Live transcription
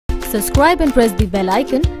Subscribe and press the bell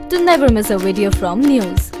icon to never miss a video from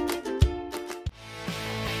NYOOOZ.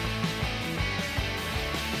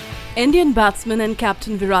 Indian batsman and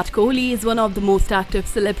captain Virat Kohli is one of the most active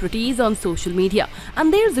celebrities on social media,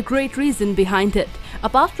 and there's a great reason behind it.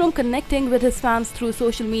 Apart from connecting with his fans through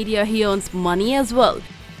social media, he earns money as well.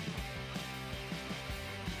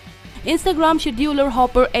 Instagram scheduler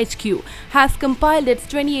Hopper HQ has compiled its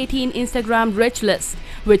 2018 Instagram Rich List,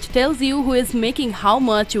 which tells you who is making how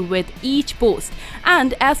much with each post.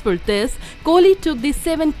 And as per this, Kohli took the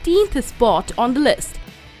 17th spot on the list.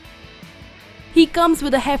 He comes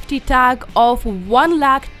with a hefty tag of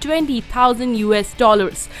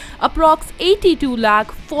 $1,20,000, approx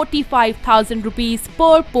 82,45,000 rupees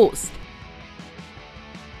per post.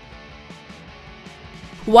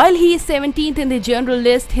 While he is 17th in the general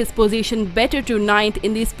list, his position better to 9th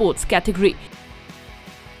in the sports category.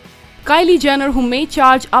 Kylie Jenner, who may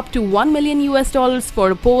charge up to $1 million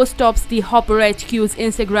for a post, tops the Hopper HQ's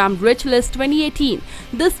Instagram Rich List 2018.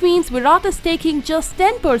 This means Virat is taking just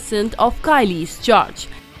 10% of Kylie's charge.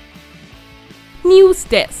 News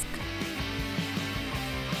Desk.